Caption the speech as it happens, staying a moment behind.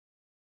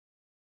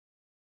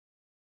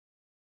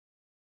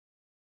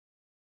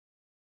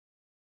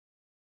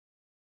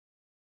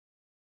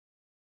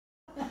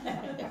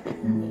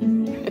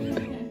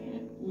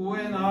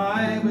When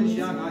I was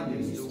young, I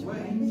used to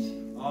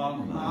wait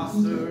on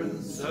master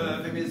and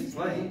serve him his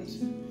plate,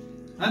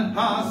 and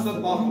pass the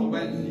bottle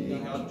when he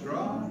got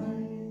dry,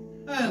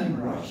 and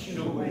brush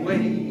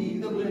away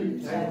the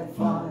blue-tailed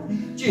fly.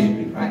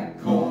 Jimmy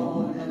crack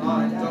corn and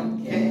I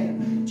don't care.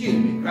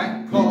 Jimmy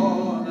crack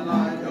corn and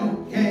I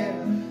don't care.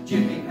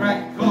 Jimmy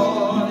crack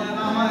corn and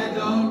I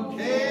don't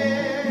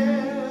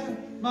care.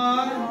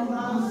 My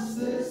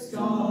master's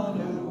gone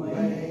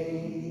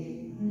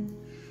away.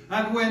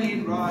 And when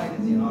he'd ride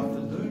in the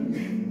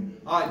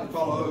afternoon, I'd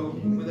follow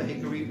with a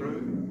hickory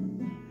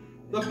broom,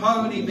 the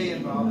pony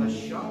being rather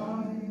shy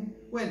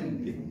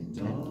when picked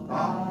up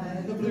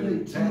by the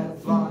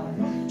blue-tailed fly.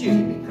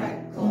 Jimmy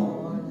crack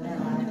corn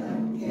and I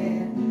don't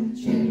care.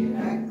 Jimmy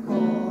crack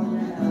corn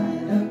and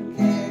I don't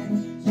care.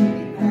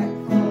 Jimmy crack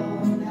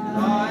corn and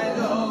I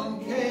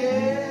don't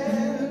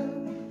care.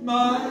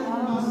 My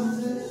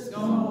master's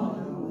gone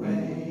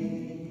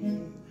away.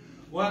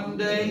 One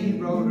day he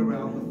rode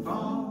around the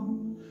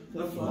farm,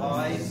 the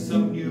flies so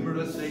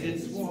numerous they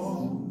did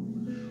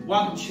swarm.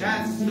 One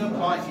chanced to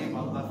bite him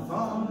on the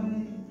thigh.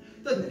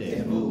 The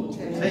devil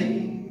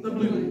take the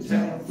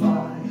blue-tailed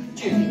fly.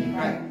 Jimmy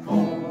crack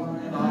corn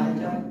and I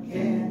don't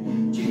care.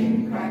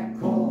 Jimmy crack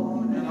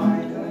corn and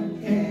I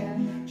don't care.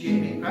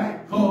 Jimmy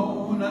crack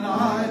corn and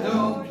I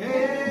don't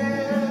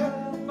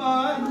care.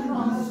 My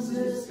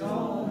master's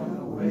gone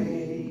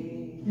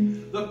away.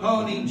 The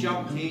pony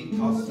jumped, he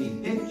tossed, he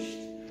pitched.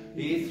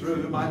 He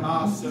threw my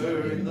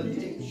master in the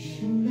ditch.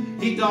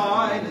 He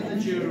died and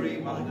the jury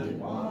wondered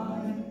why.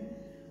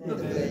 The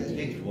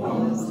verdict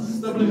was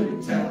the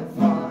blue-tailed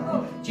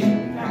fly.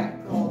 Jimmy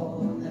crack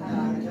corn and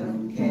I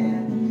don't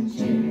care.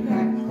 Jimmy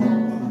crack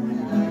corn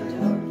and I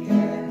don't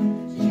care.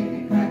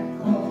 Jimmy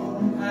crack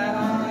corn and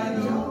I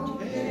don't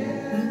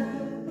care.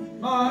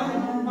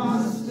 My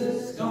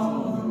master's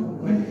gone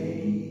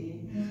away.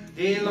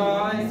 He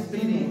lies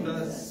beneath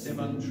a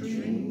simon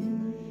tree.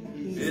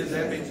 His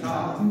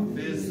epitaph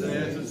is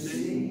there to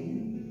see.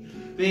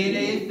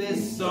 Beneath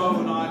this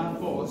stone I'm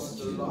forced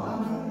to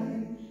lie,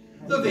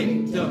 the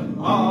victim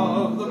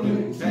of the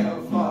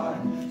blue-tailed fly.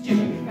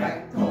 Jimmy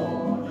crack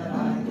corn and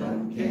I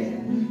don't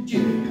care.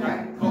 Jimmy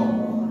crack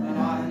corn and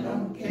I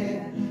don't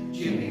care.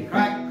 Jimmy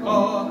crack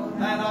corn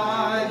and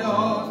I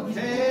don't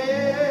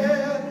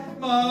care.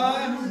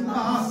 My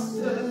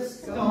master